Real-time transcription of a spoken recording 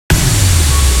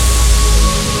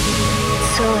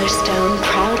Solarstone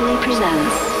proudly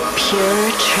presents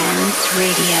Pure Trance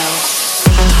Radio.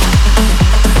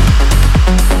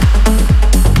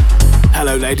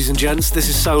 Hello ladies and gents, this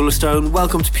is Solarstone.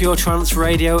 Welcome to Pure Trance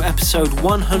Radio, episode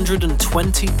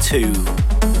 122.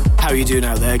 How are you doing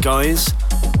out there, guys?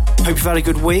 Hope you've had a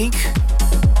good week.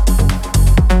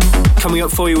 Coming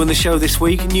up for you on the show this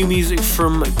week, new music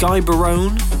from Guy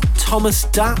Barone, Thomas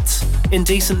Datt,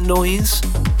 Indecent Noise,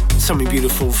 something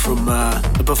beautiful from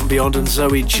Above and Beyond and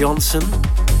Zoe Johnson.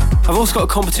 I've also got a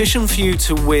competition for you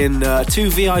to win 2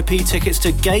 VIP tickets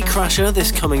to Gatecrasher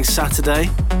this coming Saturday.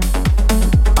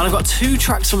 And I've got 2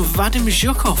 tracks from Vadim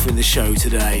Zhukov in the show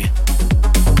today.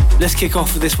 Let's kick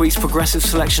off with this week's progressive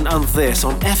selection and this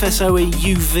on FSOE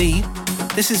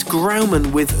UV. This is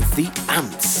Grauman with The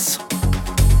Ants.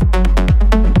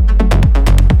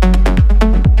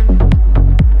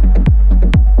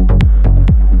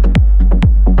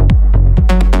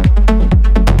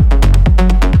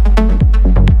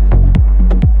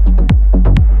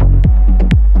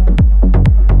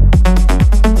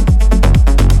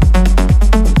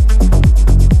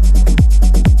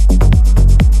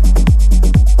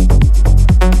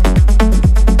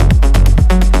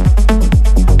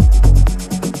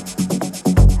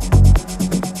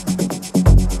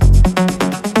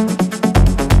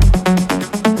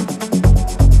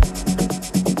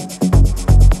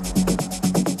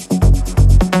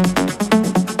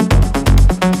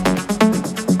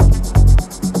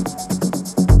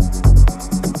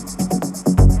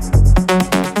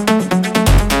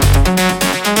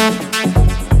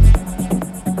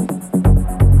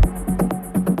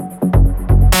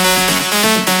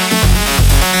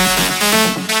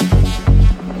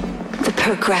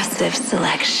 Progressive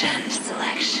selection.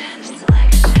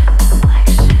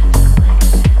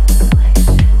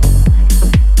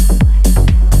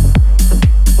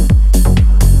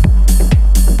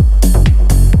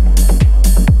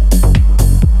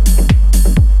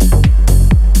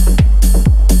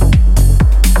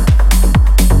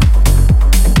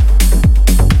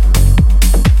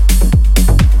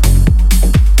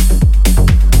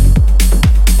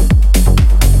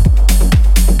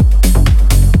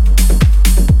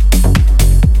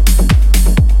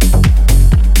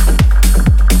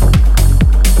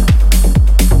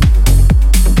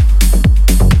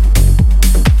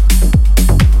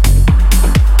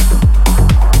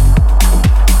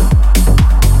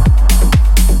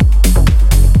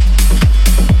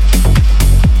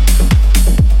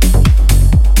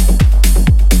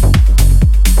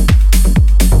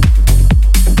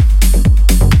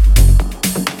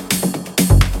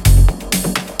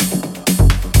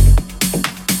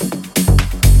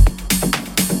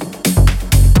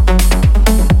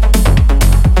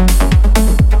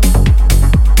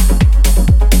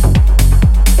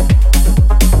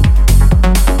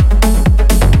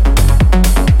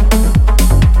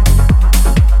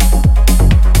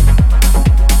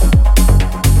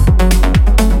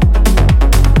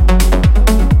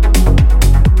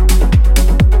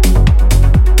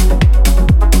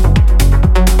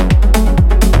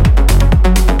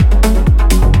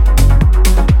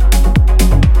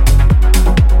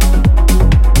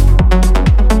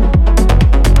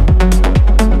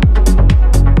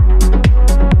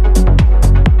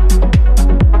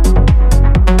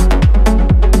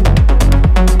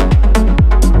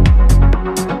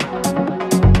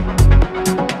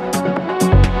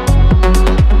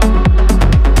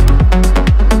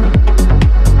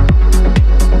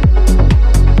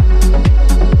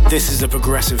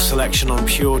 Selection on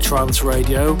Pure Trance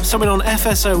Radio. Something on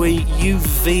FSOE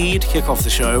UV to kick off the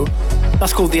show.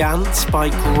 That's called The Ants by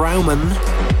Grauman.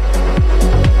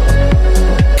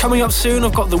 Coming up soon,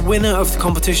 I've got the winner of the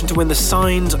competition to win the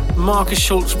signed Marcus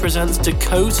Schultz Presents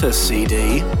Dakota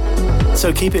CD.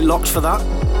 So keep it locked for that.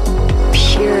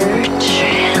 Pure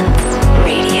Trance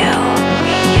Radio.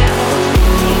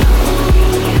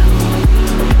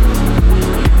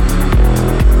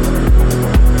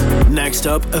 Next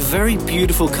up, a very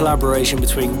beautiful collaboration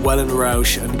between Wellen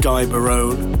Rausch and Guy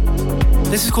Barone.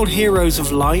 This is called Heroes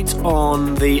of Light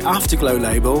on the Afterglow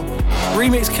label.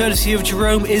 Remix courtesy of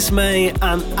Jerome Ismay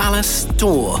and Alice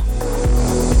Storr.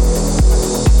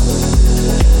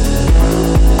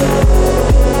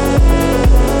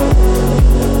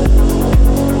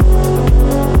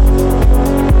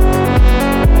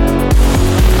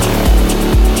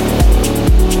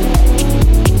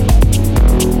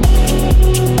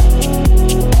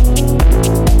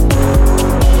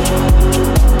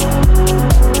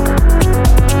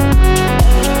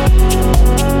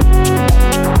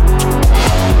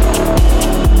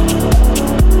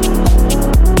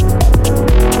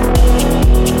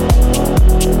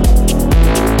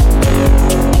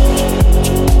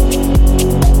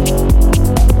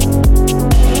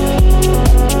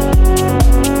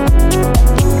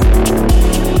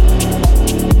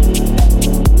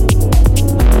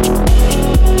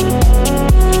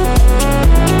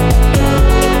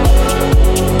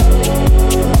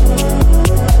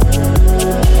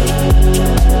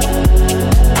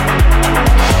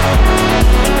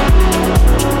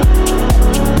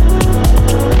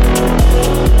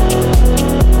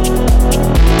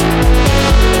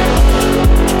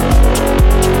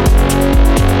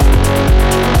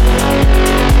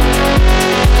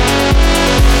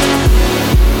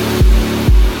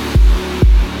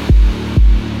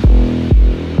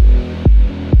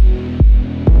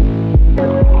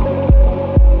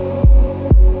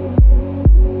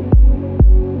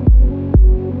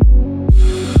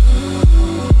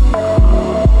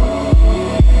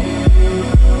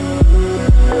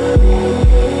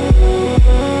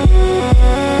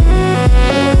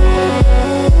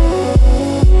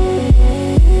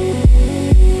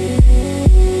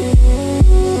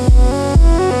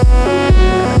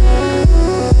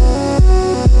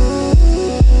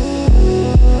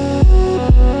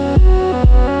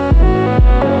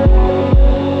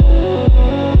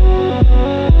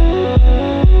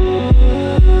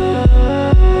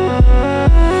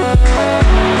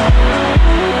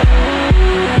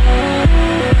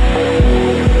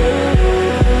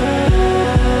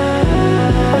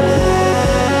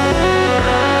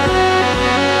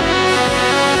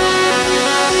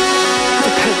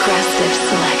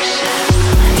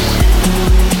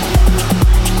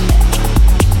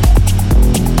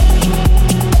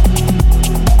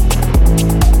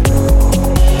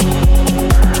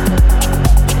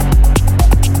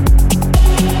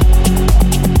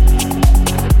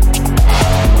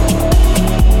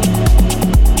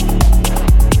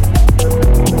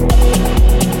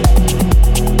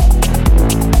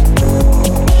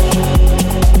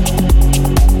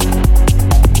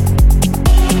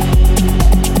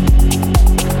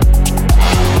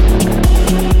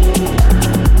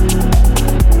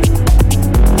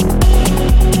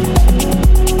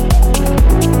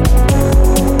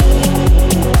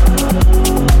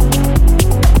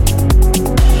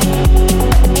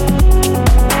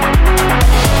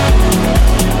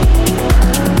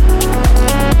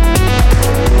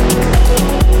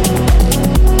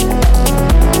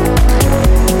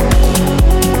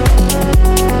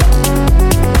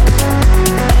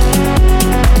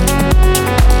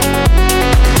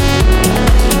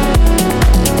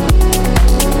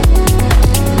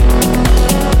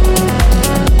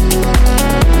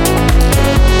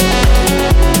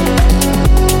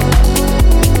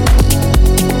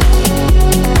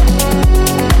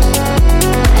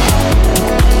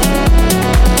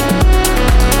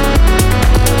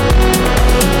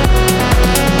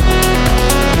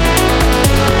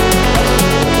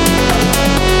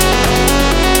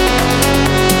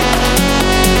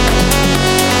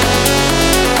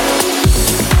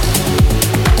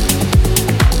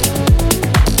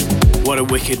 What a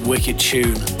wicked, wicked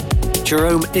tune.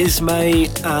 Jerome Ismay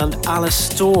and Alice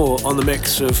Storr on the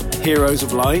mix of Heroes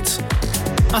of Light.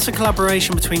 That's a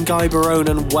collaboration between Guy Barone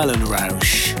and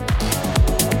Wellenrausch.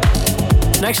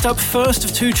 Next up, first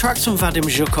of two tracks from Vadim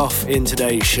Zhukov in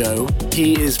today's show.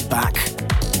 He is back.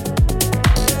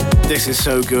 This is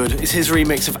so good. It's his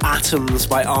remix of Atoms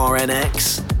by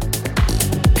RNX.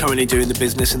 Currently doing the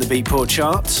business in the Beatport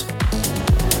charts.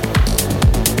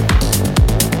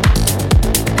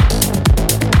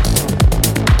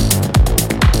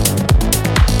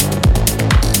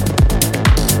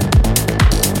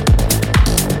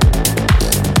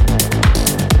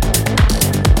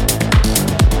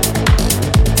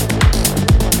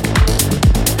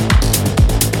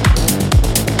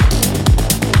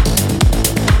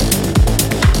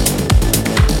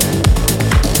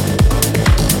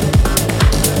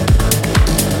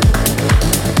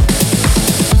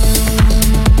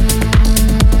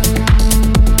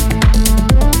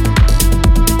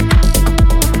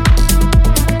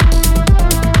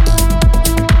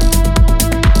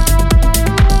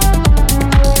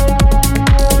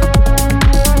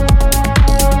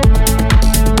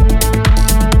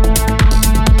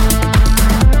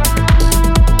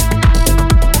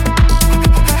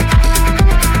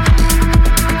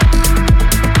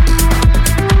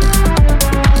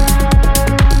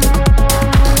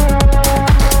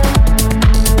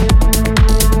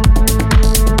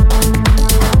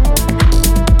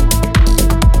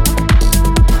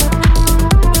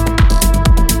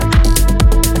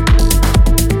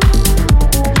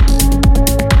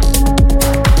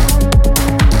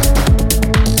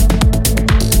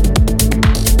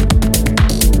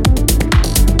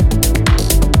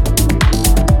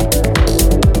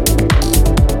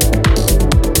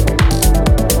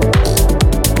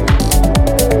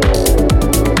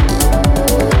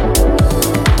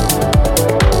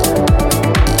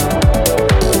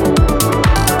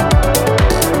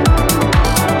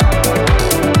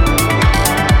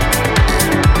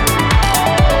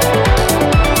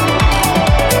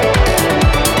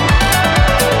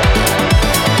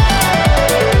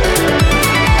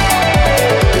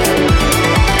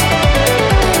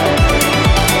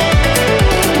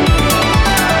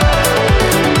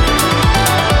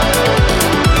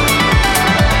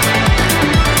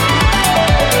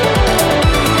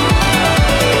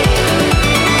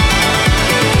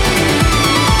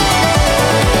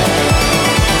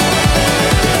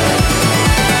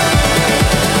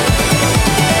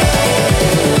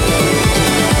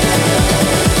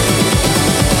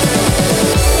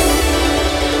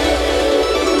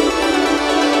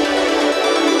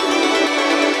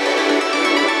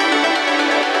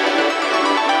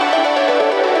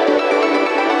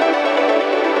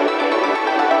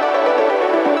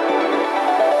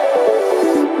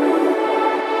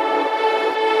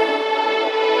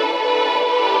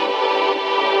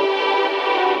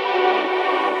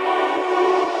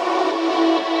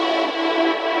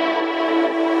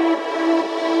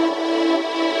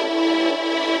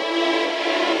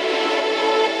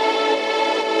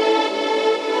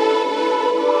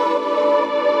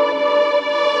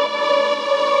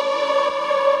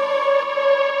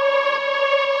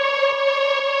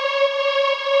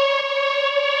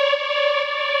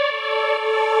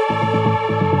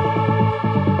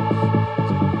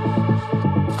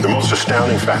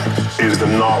 astounding fact is the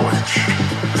knowledge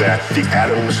that the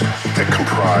atoms that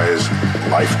comprise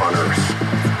life on Earth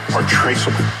are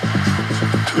traceable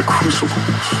to the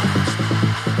crucibles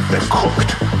that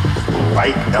cooked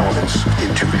light elements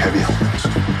into heavy elements.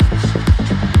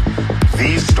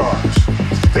 These stars,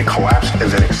 they collapsed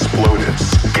and then exploded,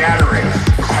 scattering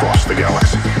across the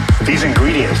galaxy. These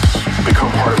ingredients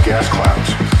become part of gas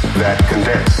clouds that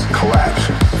condense, collapse,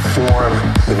 form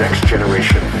the next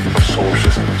generation of solar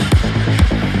systems.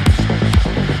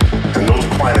 And those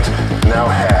planets now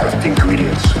have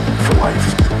ingredients for life.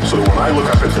 So that when I look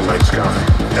up at the night sky,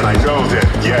 and I know that,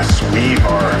 yes, we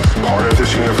are part of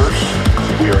this universe,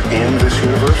 we are in this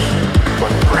universe,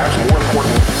 but perhaps more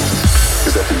important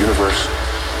is that the universe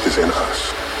is in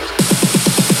us.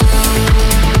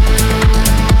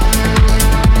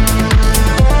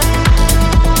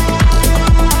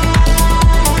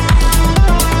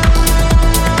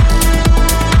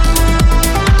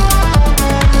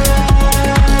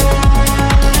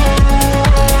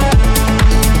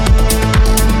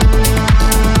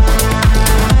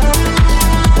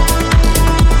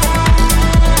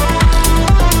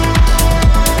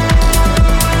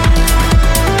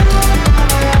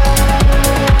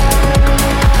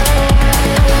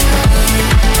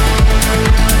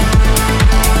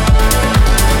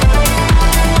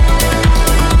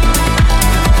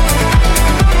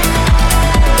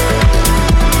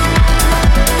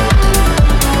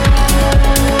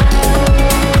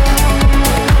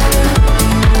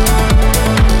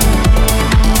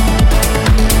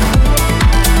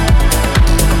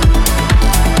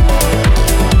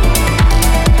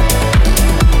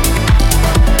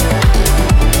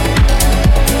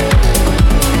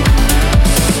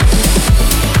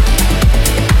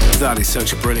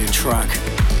 track.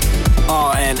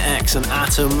 RNX and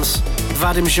Atoms.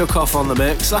 Vadim Zhukov on the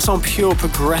mix. That's on Pure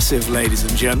Progressive, ladies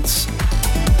and gents.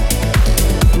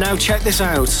 Now check this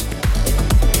out.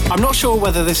 I'm not sure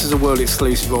whether this is a world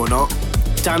exclusive or not.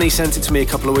 Danny sent it to me a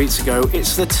couple of weeks ago.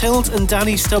 It's the Tilt and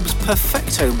Danny Stubbs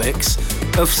Perfecto mix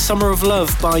of Summer of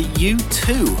Love by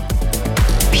U2.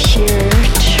 Pure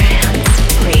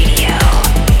Trance Radio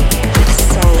with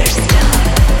Solarstone.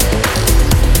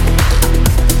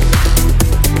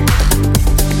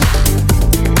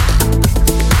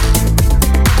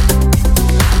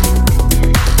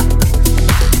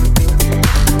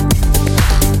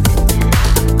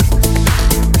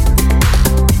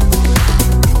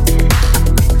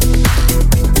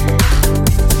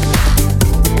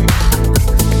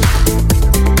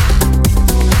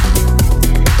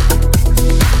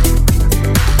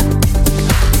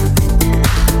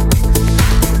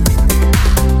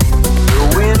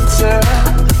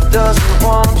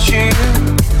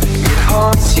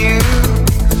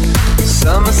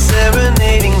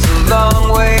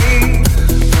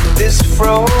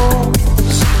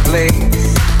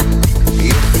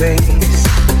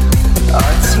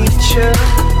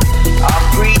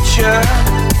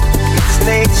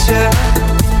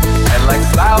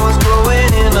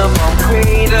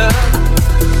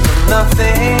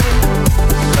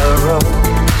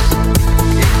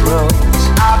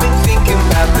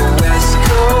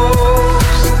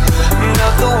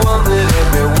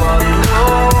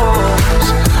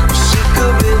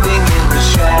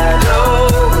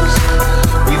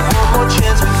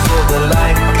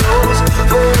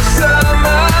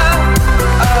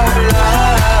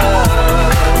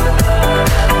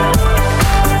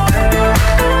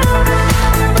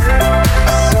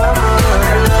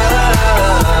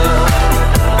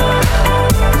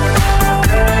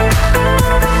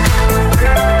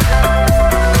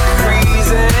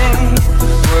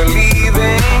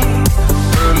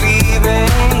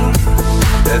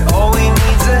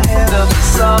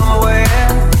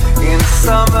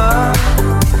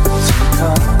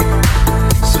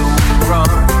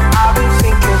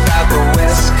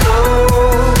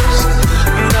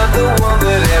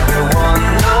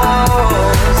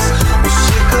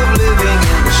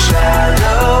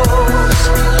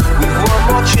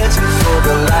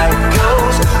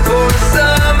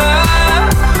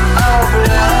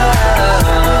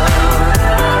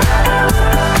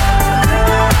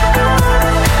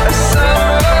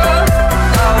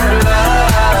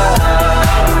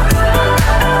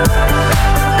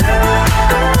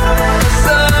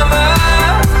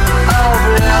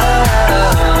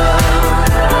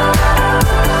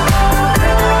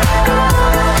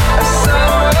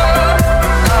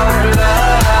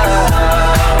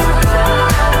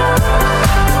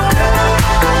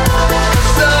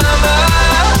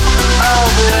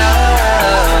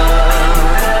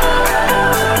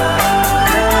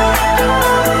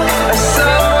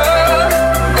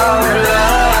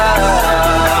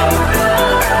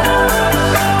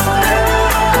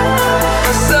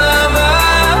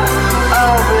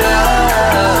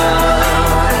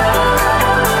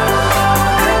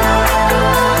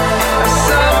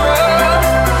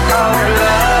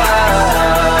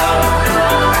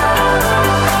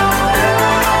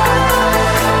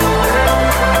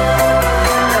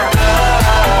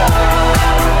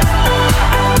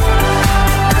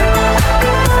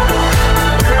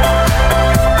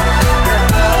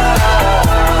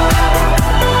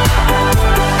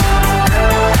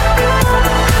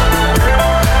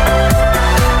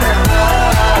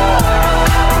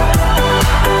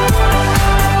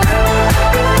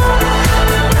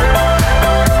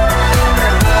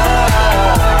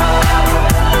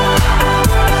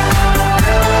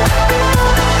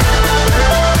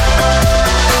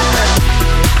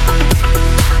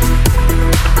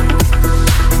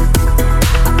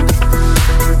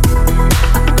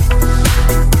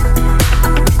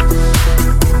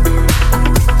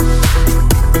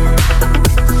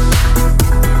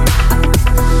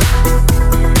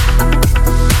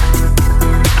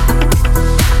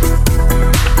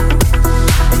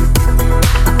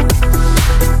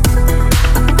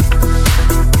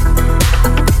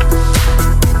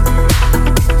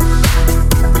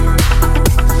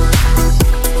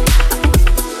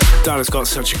 It's got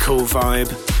such a cool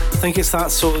vibe. I think it's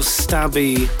that sort of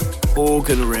stabby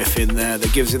organ riff in there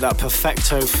that gives it that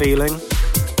perfecto feeling.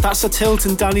 That's a Tilt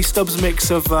and Danny Stubbs mix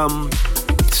of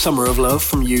Summer of Love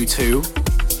from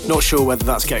U2. Not sure whether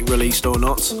that's getting released or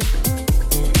not.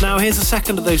 Now here's the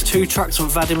second of those two tracks from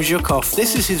Vadim Zhukov.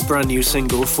 This is his brand new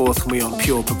single, forthcoming on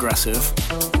Pure Progressive.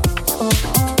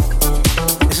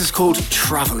 This is called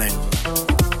Travelling.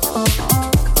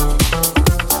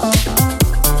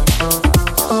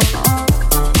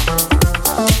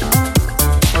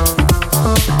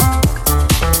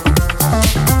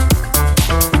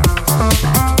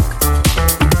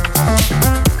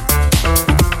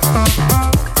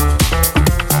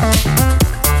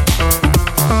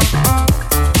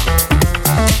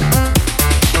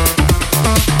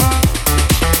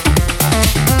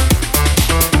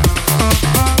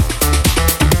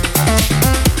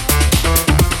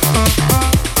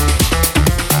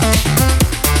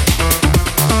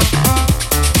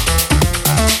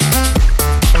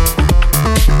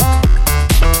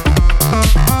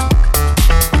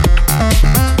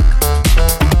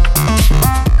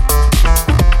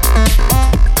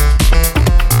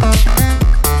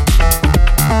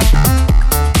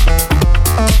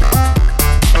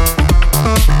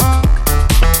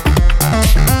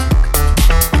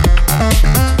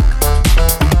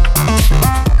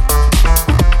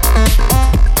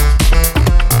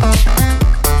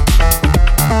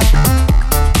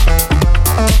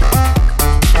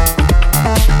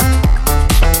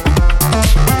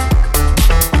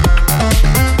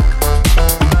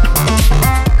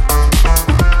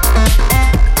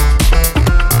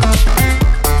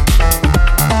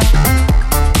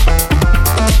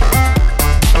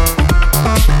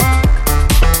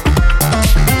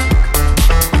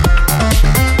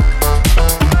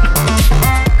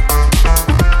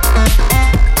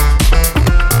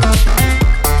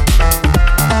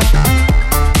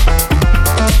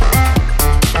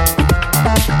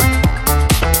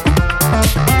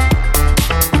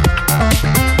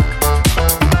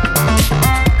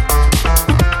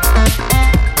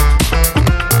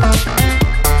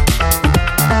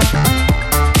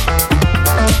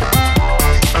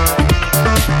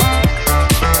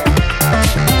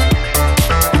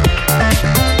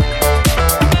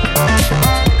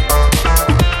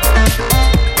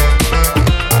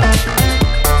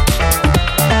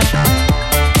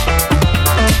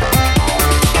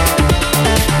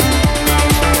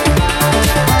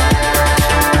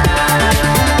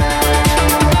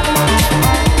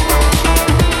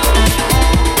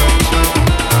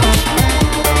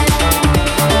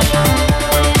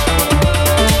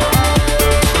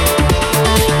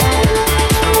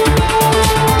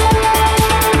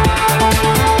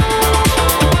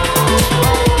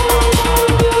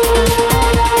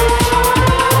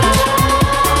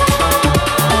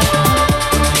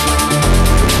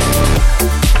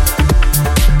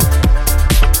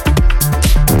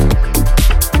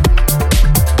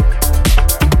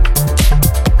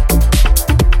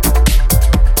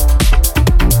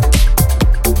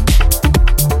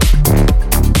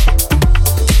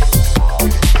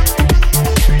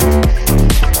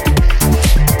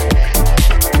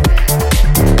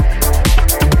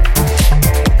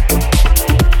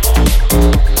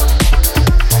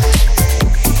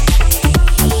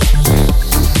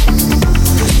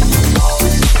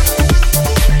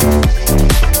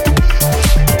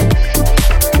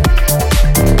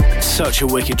 Such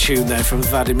a wicked tune there from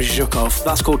Vadim Zhukov.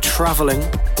 That's called Travelling.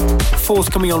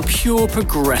 Forthcoming on Pure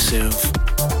Progressive.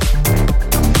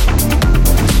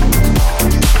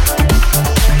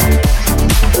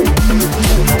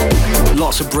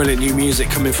 Lots of brilliant new music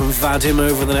coming from Vadim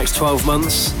over the next 12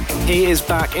 months. He is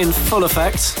back in full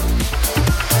effect.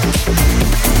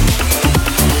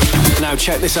 Now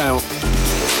check this out.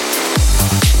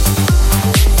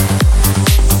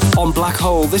 On Black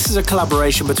Hole, this is a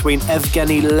collaboration between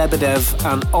Evgeny Lebedev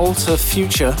and Alter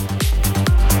Future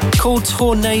called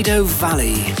Tornado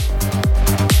Valley.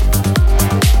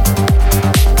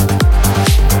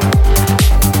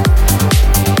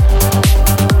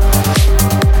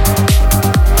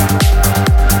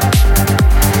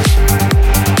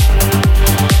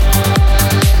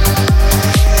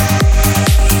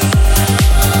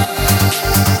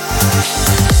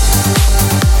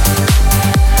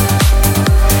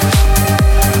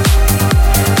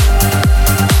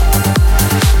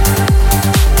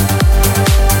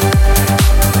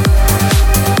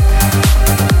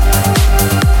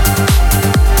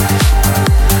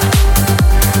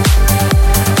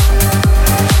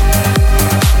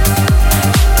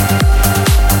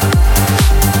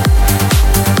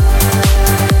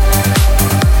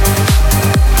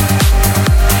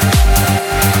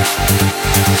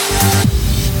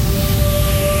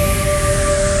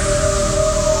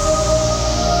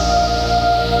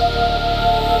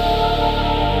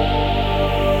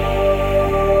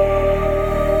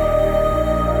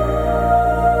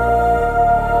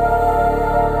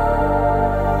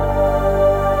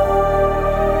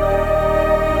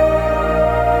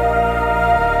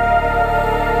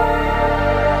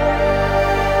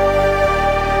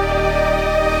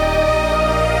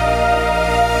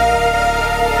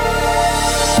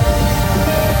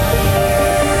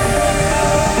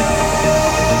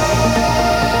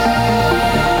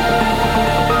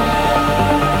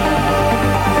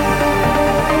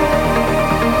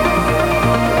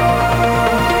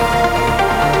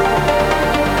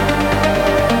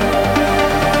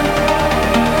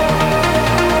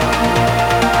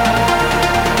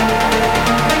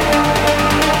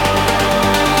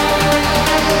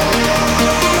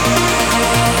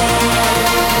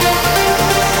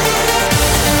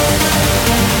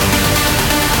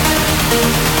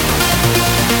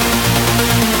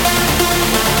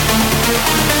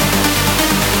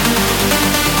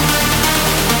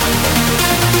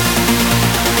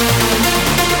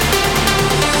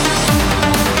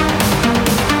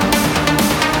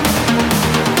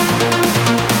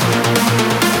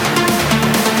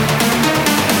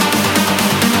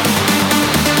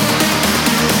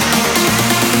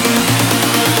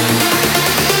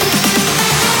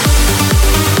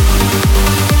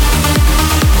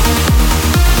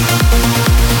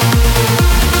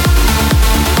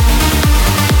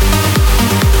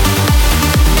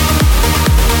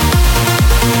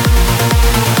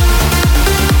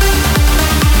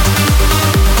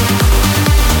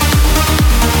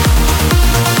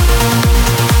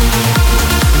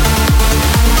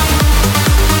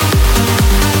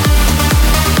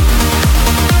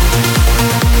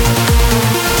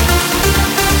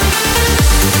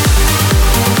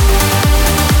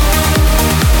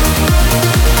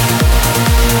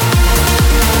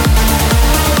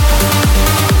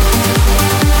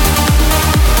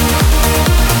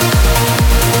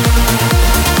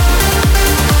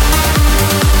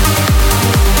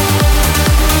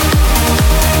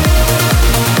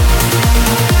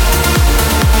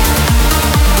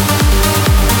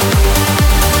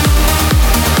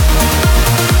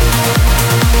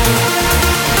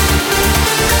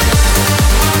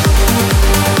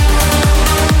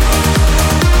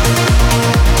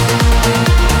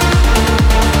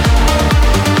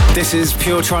 This is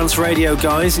Pure Trance Radio,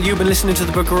 guys. You've been listening to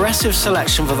the Progressive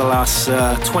Selection for the last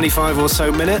 25 or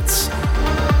so minutes.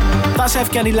 That's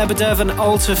Evgeny Lebedev and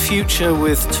Alter Future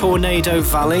with Tornado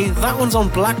Valley. That one's on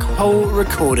Black Hole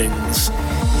Recordings.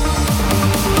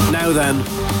 Now then,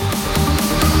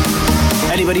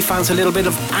 anybody fancy a little bit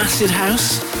of acid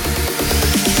house?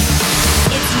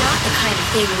 It's not the kind of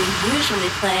thing we usually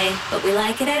play, but we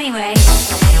like it anyway.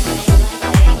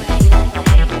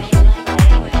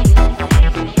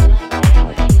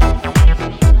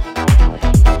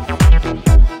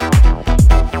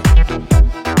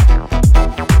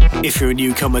 If you're a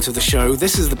newcomer to the show,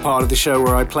 this is the part of the show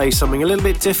where I play something a little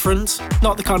bit different.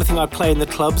 Not the kind of thing I play in the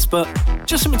clubs, but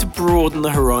just something to broaden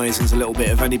the horizons a little bit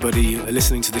of anybody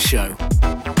listening to the show.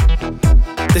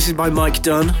 This is by Mike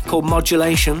Dunn, called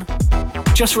Modulation.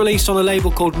 Just released on a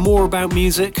label called More About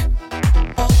Music.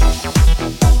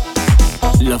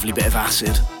 Lovely bit of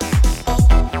acid.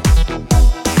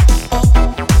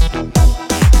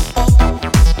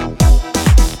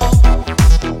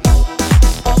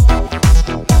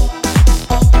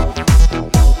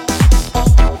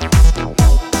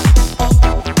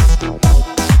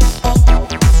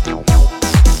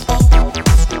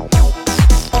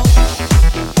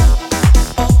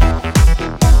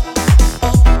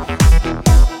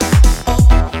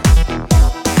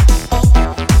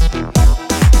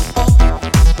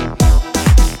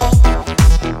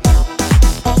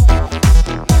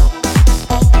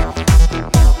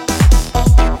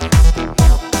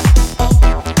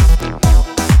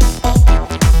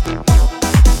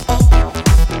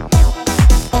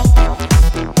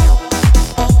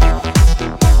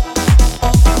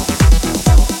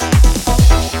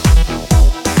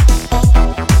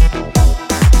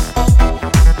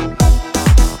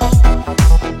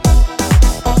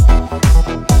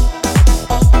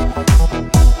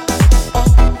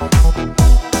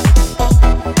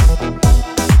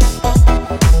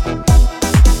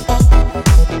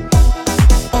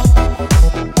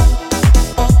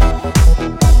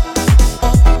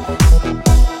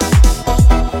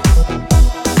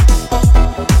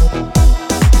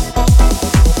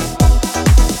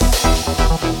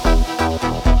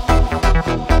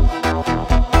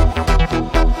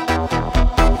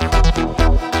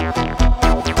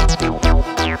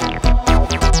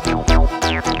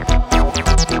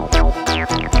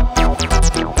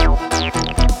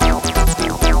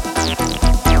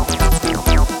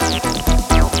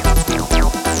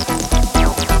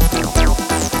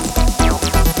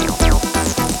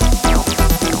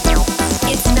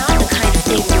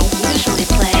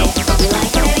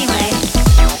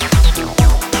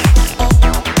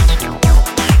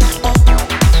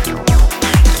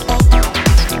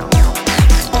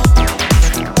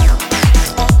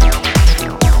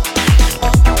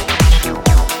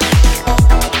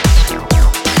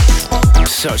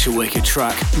 Such a wicked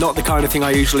track. Not the kind of thing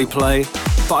I usually play,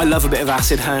 but I love a bit of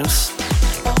acid house.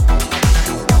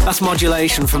 That's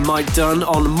Modulation from Mike Dunn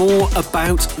on More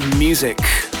About Music.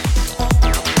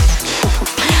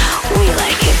 We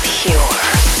like it pure.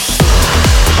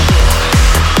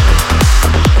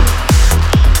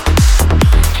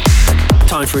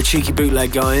 Time for a cheeky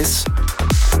bootleg, guys.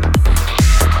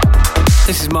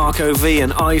 This is Marco V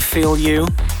and I Feel You.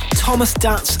 Thomas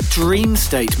Datt's Dream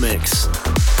State mix.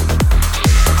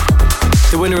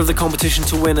 The winner of the competition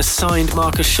to win a signed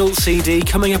Marcus Schultz CD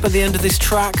coming up at the end of this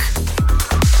track.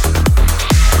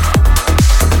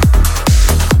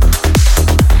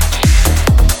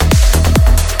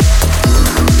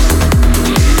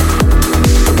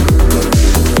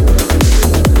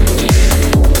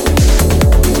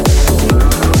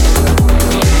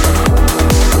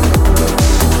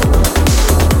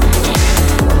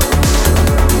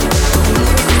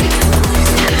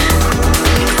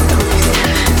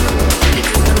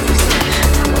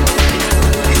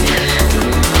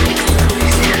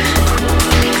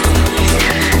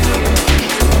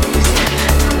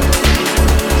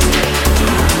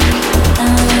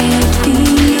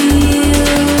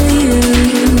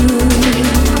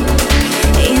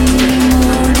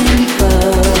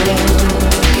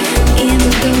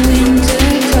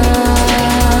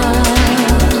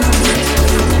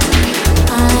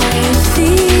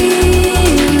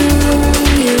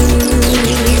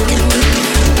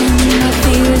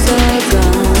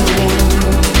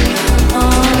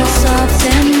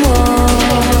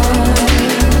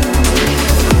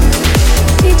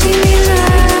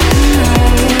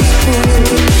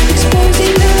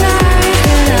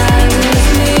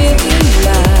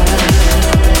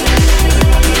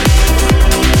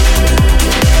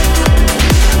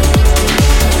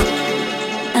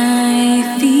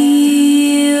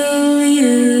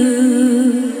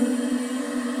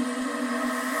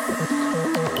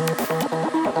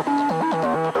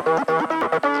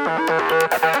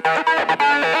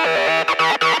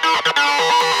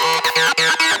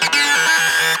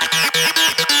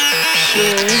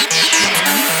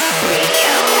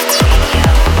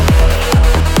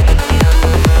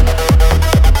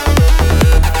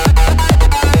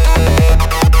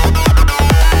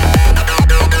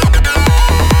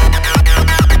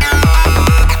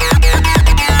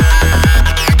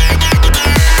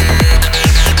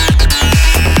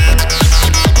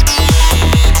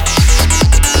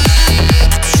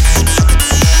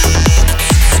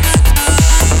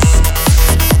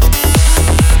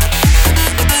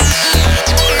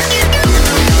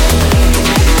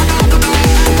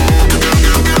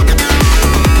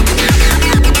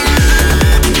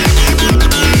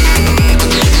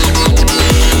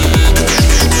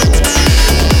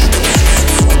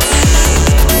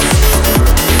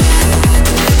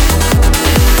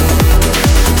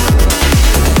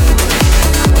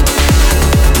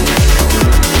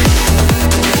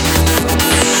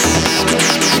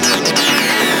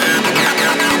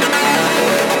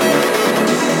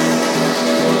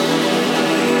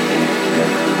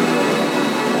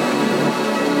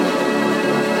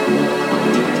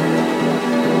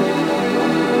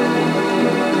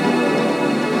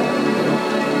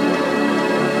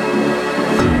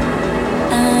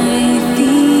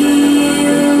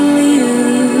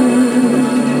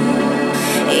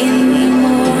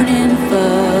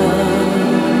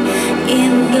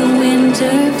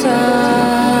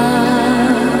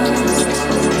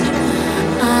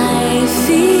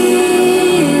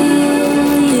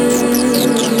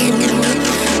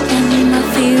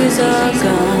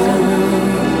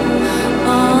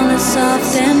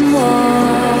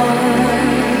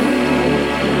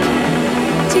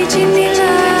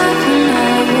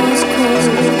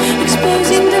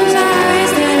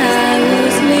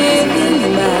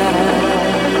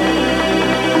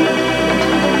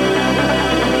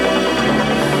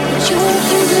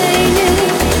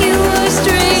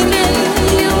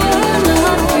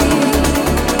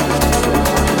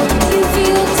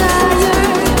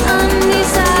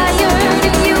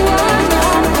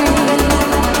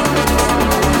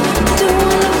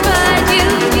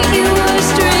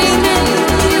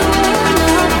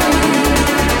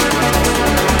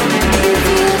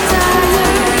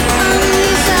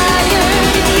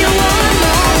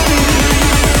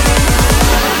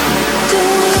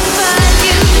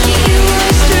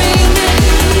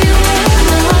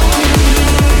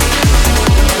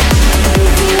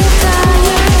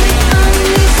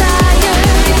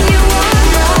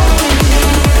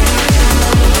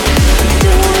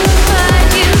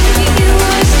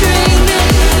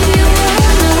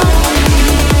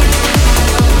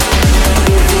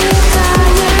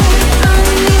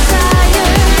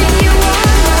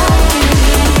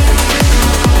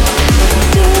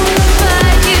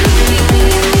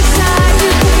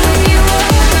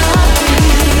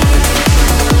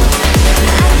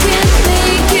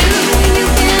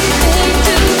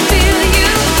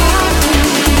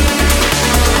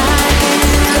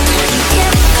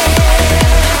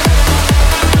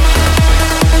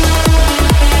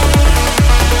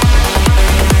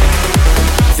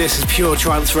 Pure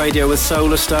Trance Radio with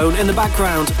Solarstone. In the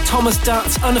background, Thomas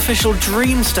Datt's unofficial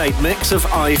Dream State mix of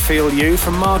I Feel You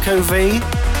from Marco V.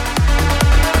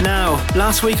 Now,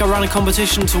 last week I ran a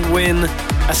competition to win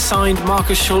a signed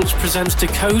Markus Schulz Presents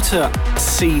Dakota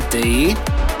CD.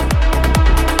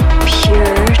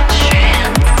 Pure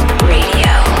Trance Radio.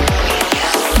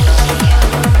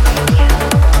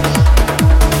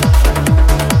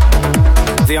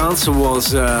 The answer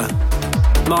was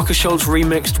Markus Schulz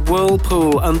remixed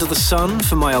Whirlpool Under the Sun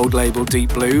for my old label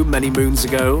Deep Blue many moons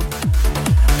ago.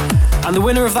 And the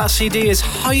winner of that CD is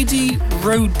Heidi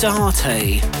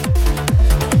Rodarte.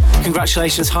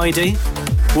 Congratulations, Heidi.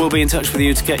 We'll be in touch with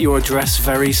you to get your address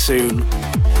very soon.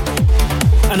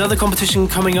 Another competition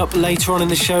coming up later on in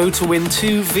the show to win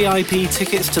 2 VIP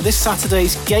tickets to this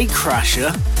Saturday's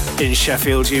Gatecrasher in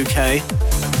Sheffield, UK.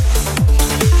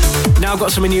 Now I've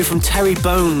got something new from Terry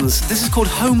Bones. This is called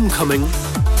Homecoming,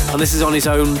 and this is on his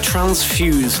own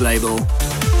Transfuse label.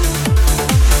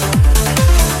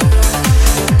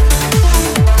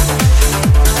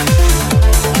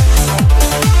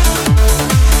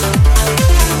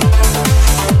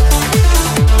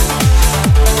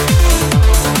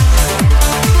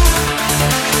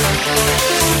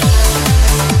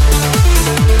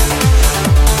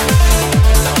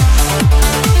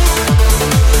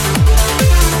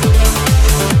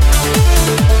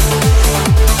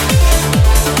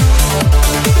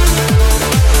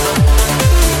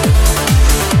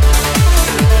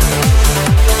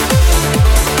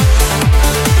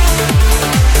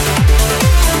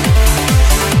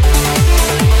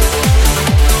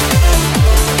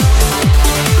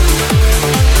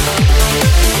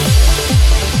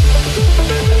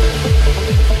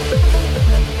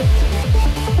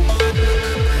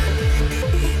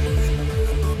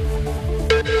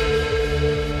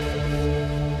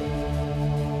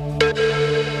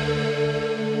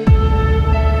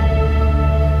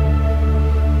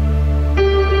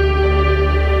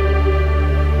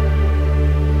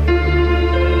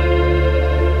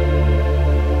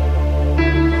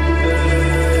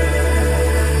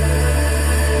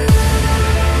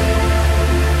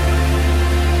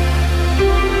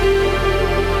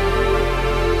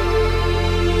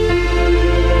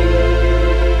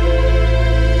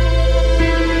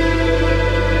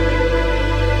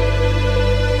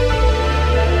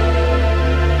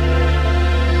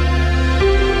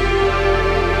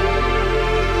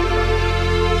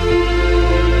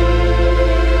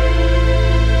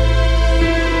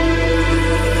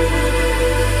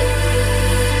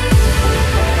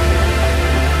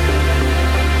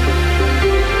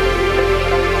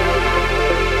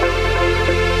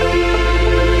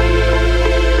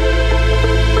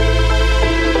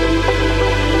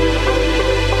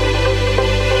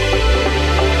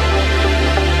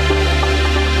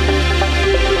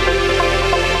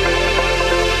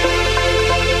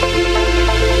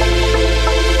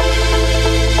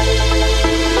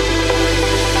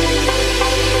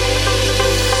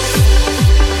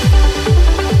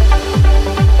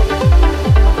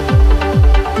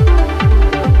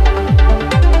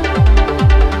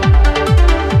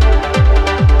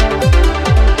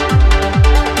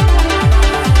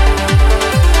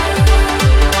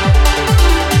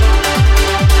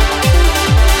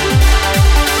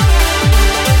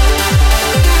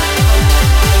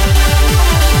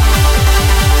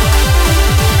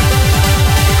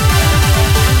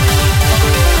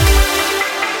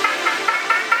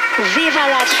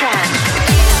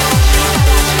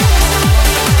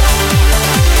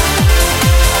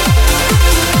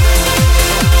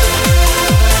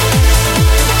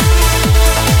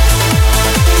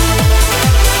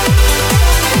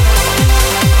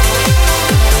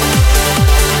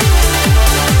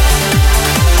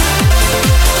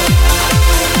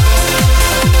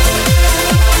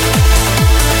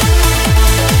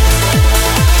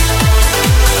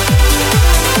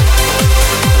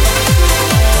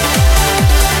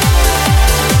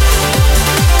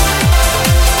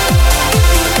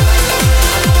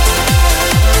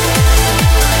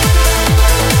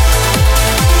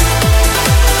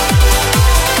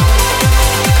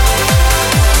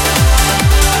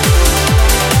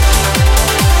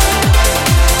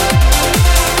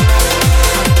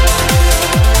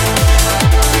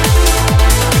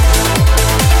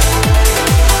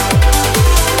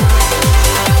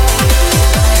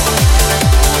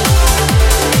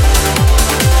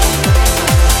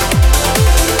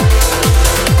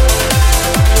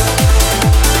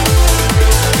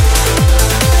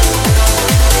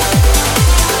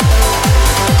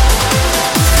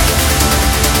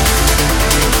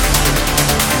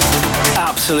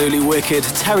 Absolutely wicked.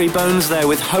 Terry Bones there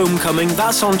with Homecoming.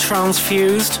 That's on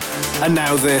Transfused. And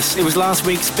now this. It was last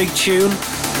week's big tune.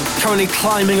 Currently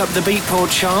climbing up the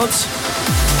Beatport charts.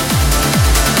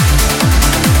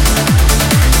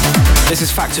 This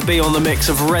is Factor B on the mix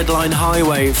of Redline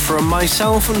Highway from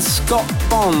myself and Scott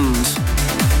Bond.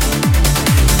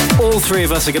 All three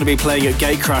of us are going to be playing at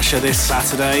Gatecrasher this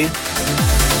Saturday.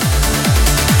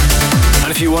 And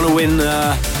if you want to win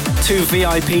 2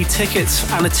 VIP tickets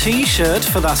and a t-shirt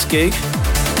for that gig,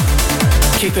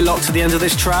 keep it locked to the end of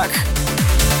this track.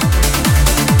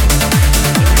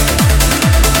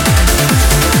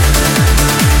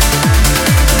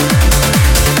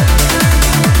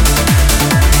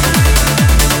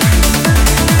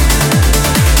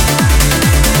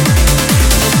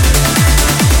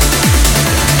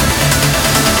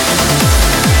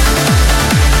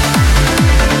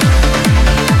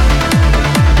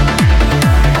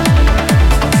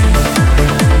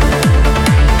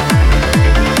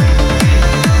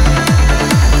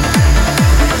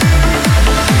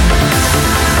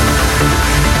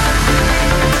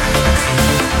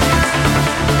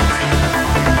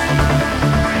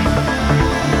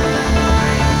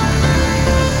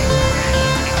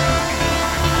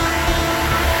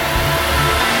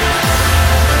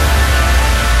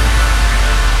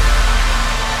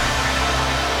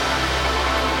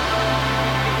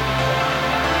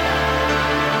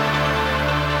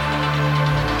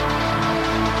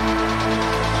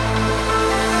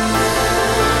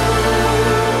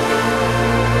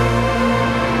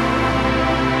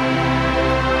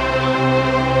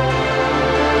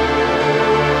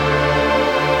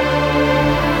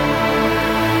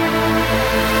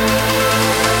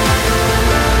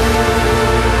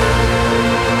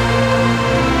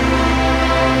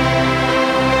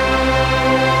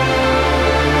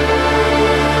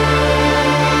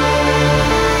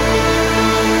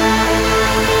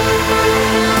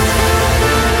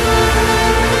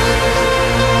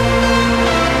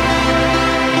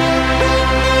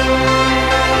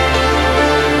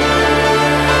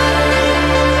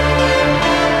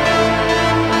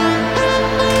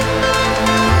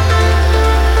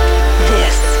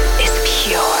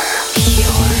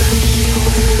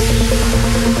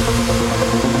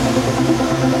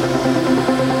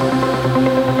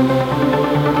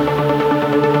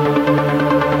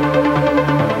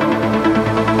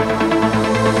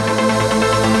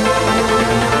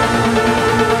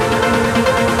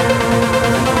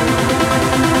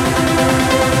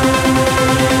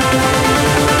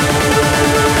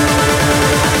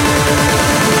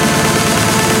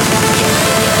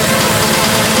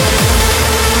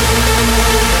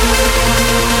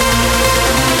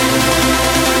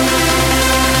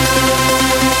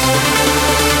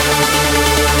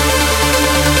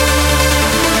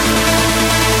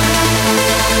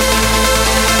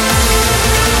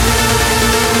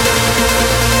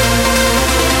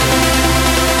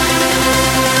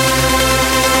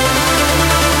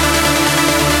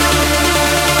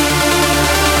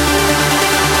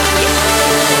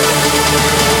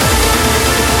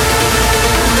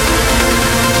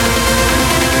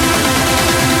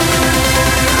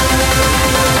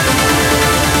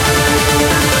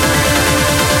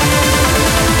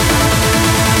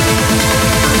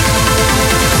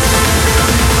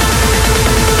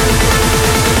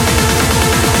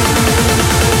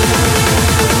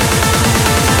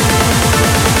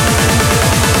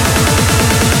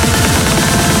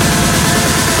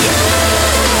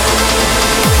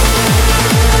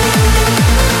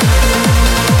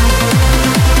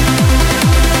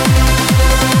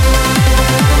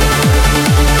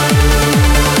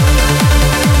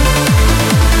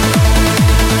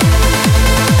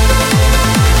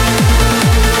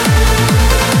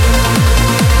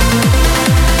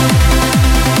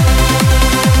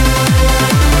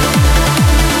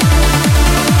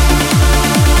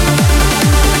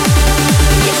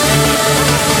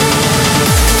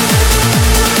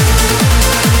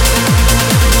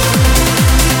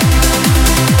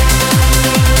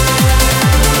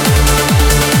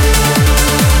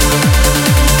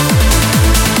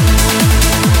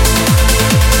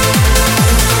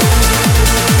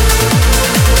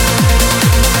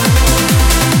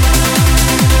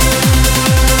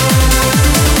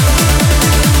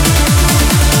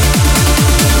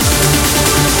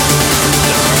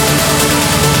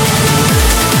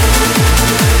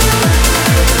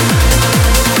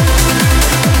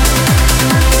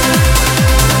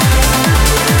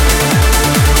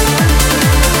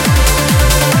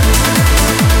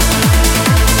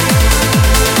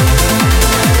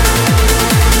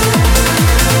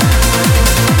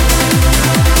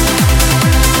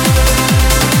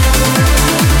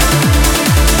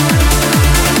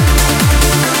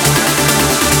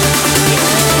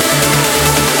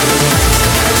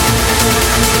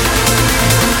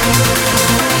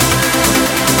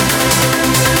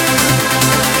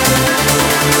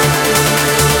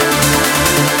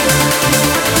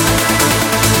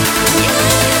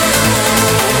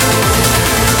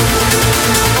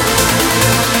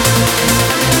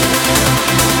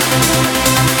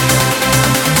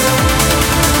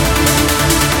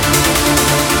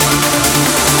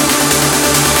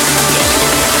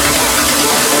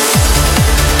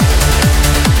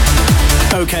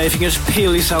 can just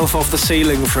peel yourself off the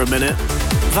ceiling for a minute.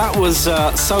 That was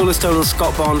Solarstone and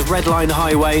Scott Bond, Redline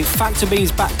Highway, Factor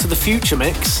B's Back to the Future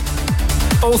mix.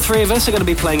 All three of us are going to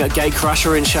be playing at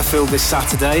Gatecrasher in Sheffield this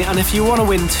Saturday, and if you want to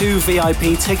win 2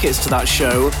 VIP tickets to that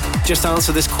show, just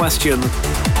answer this question.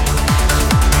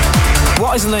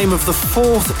 What is the name of the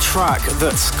 4th track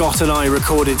that Scott and I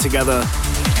recorded together?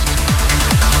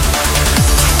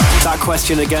 That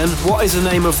question again. What is the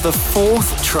name of the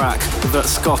 4th track that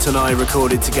Scott and I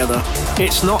recorded together?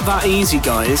 It's not that easy,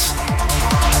 guys.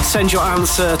 Send your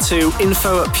answer to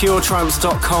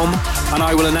info@puretrance.com and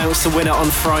I will announce the winner on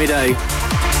Friday.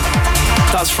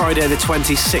 That's Friday the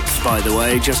 26th, by the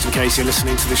way, just in case you're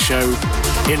listening to the show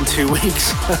in 2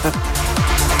 weeks.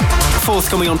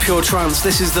 Forthcoming on Pure Trance,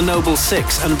 this is the Noble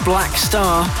Six and Black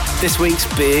Star, this week's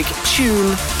big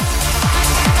tune.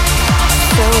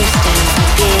 Solarstone's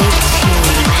big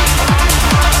tune.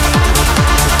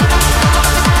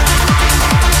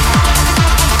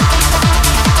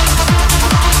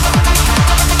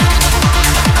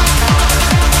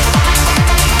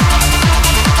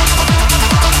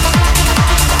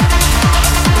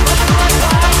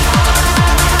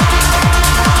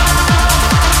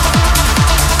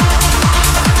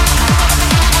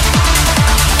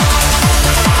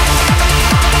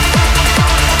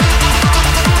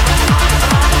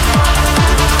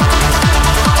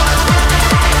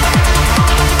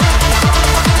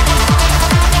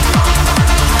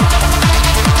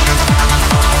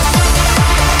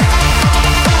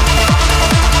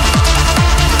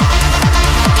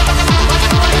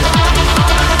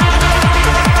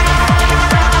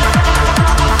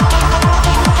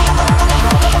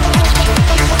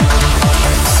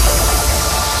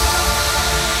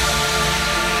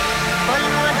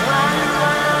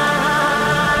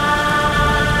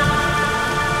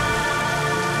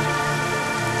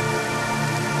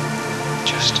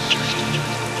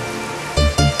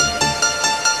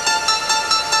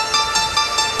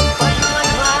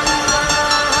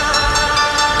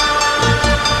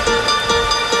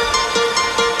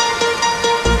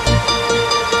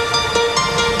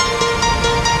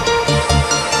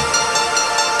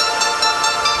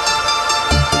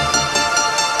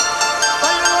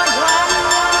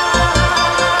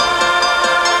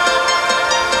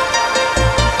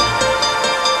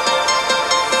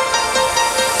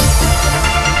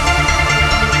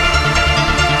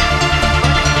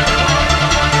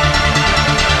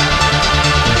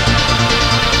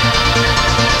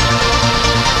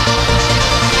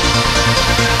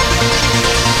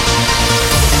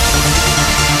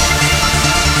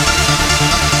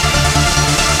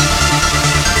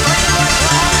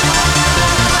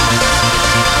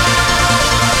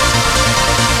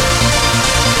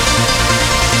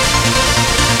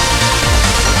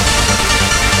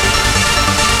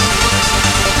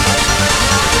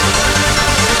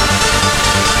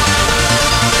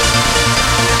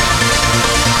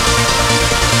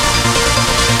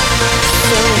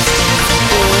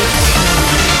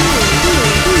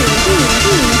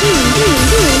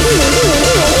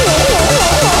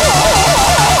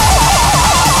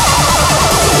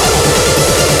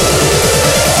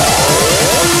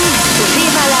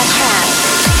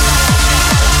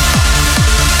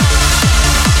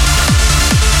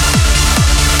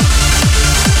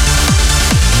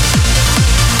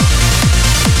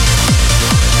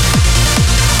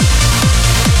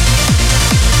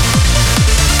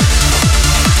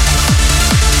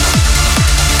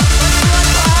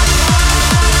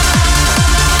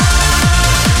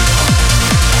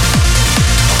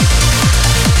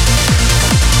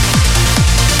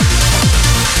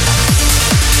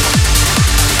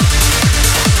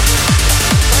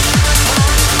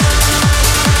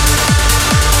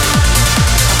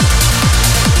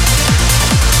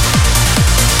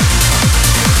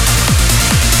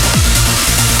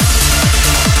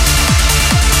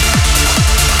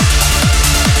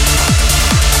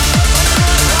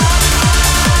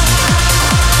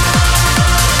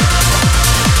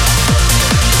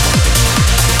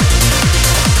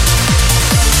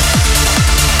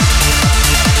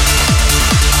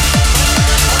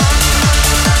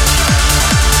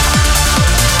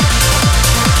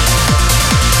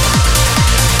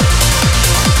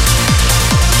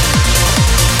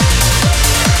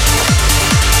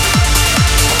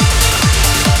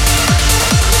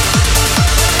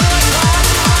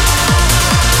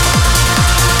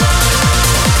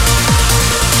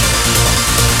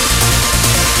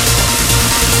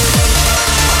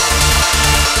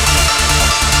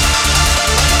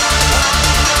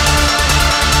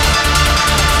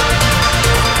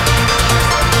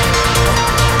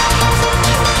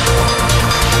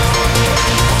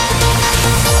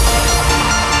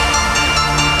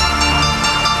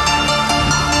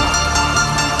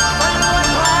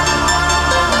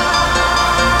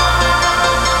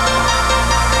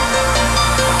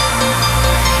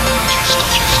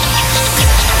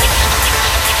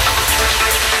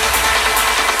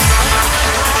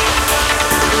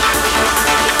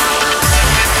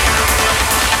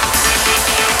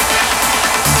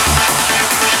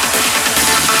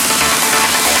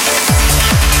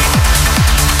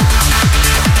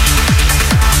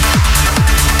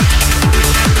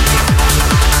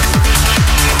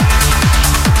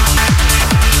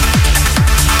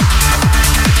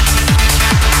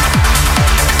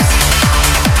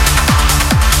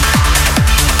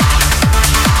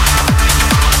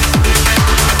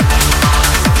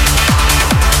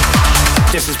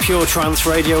 Pure Trance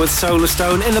Radio with Solar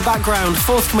Stone. In the background,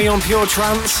 forthcoming on Pure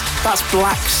Trance, that's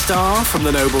Black Star from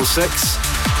the Noble Six.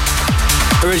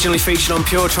 Originally featured on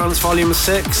Pure Trance Volume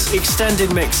 6.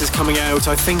 Extended mix is coming out,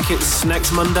 I think it's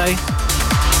next Monday.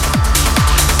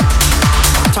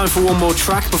 Time for one more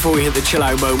track before we hit the chill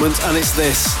out moment, and it's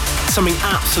this. Something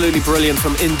absolutely brilliant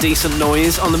from Indecent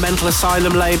Noise on the Mental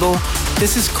Asylum label.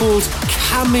 This is called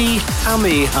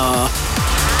Kamehameha.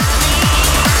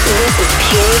 This is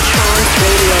Pure Trance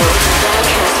Radio,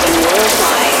 broadcasting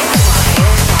worldwide.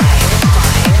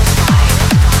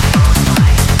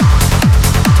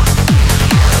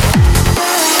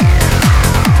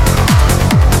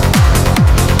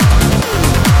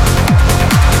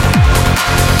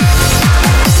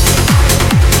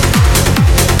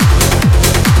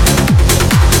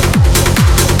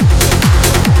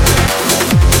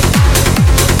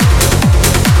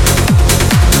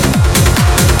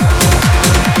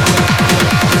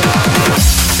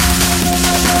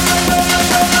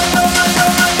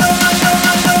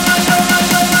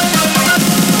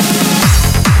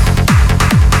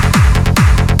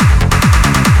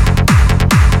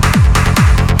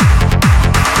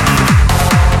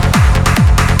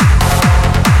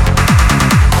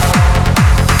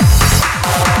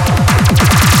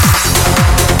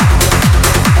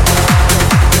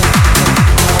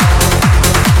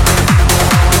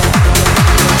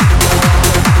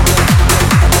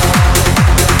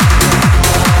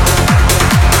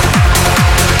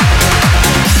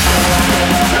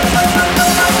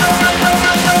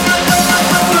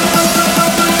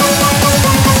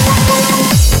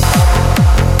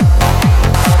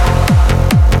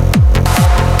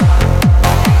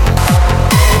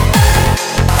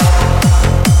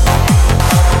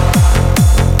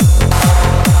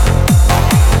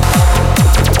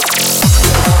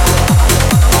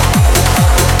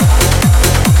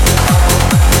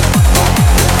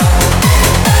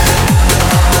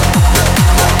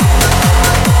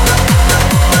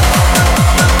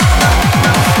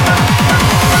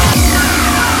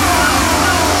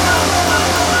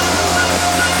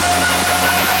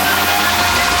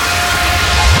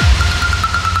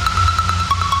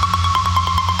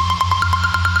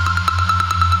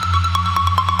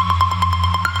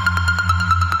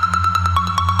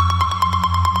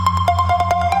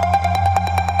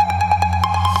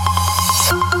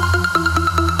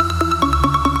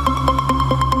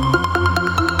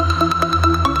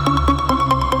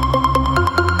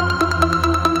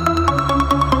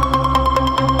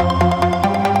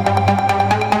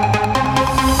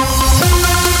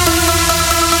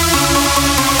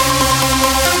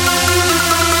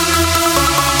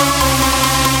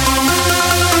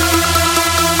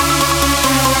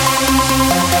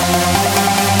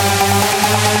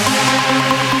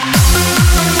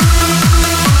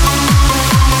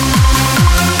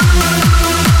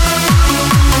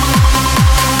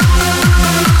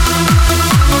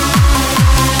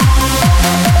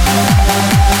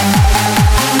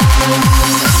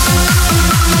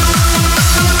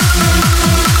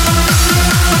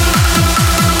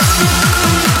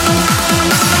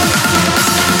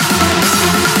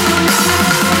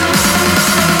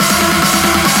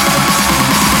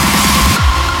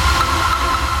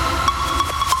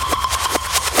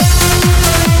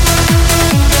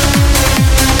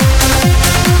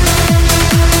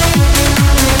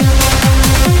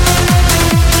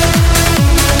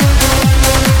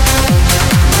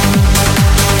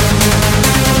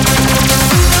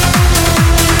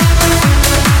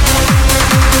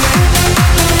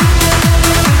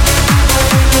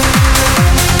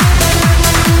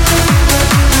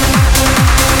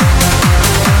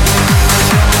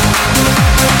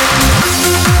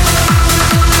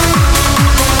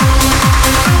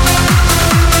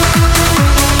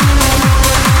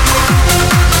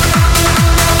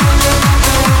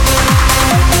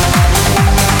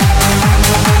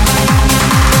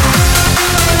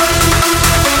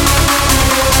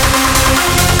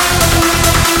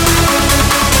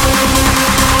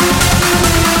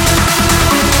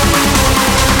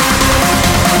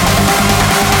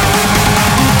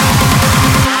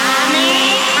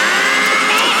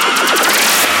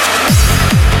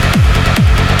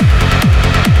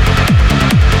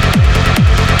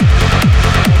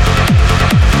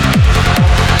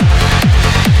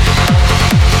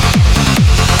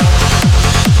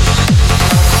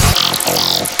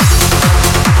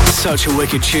 Such a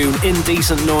wicked tune.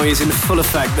 Indecent Noise in full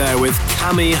effect there with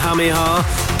Kamehameha.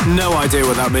 No idea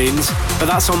what that means, but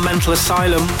that's on Mental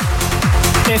Asylum.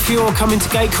 If you're coming to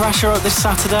Gatecrasher this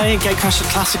Saturday, Gatecrasher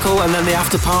Classical and then the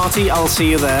after party, I'll see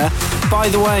you there. By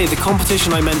the way, the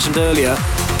competition I mentioned earlier,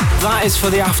 That is for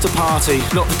the after party,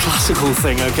 not the classical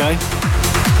thing, okay?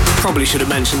 Probably should have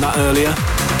mentioned that earlier.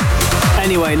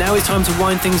 Anyway, now it's time to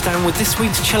wind things down with this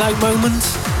week's chill out moment,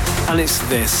 and it's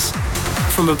this.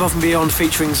 From Above and Beyond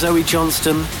featuring Zoe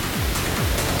Johnston.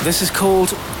 This is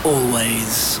called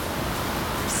Always.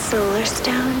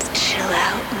 Solarstone's chill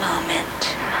out moment.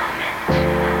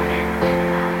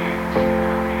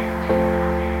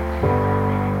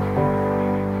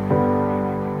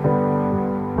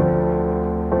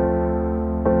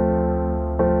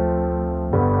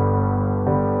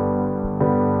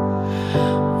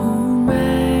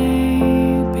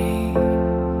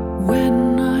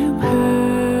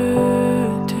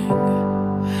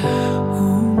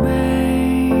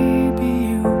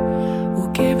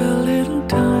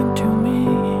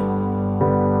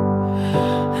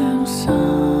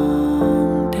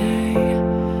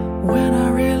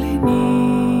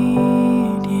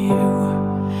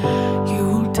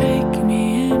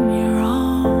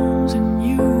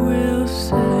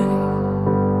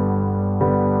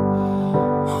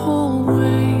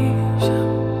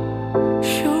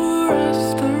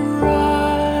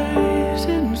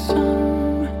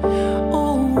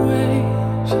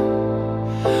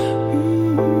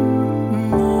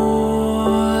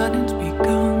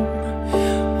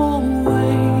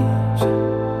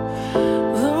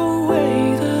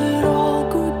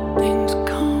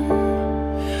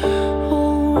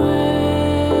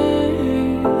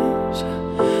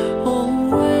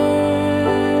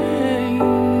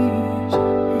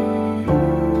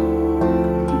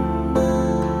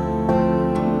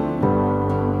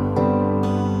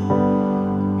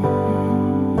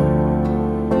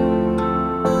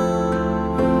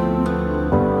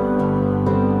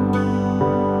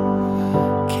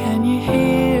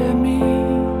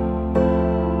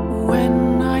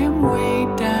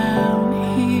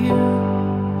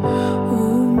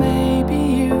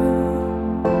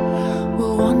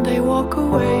 Walk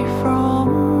away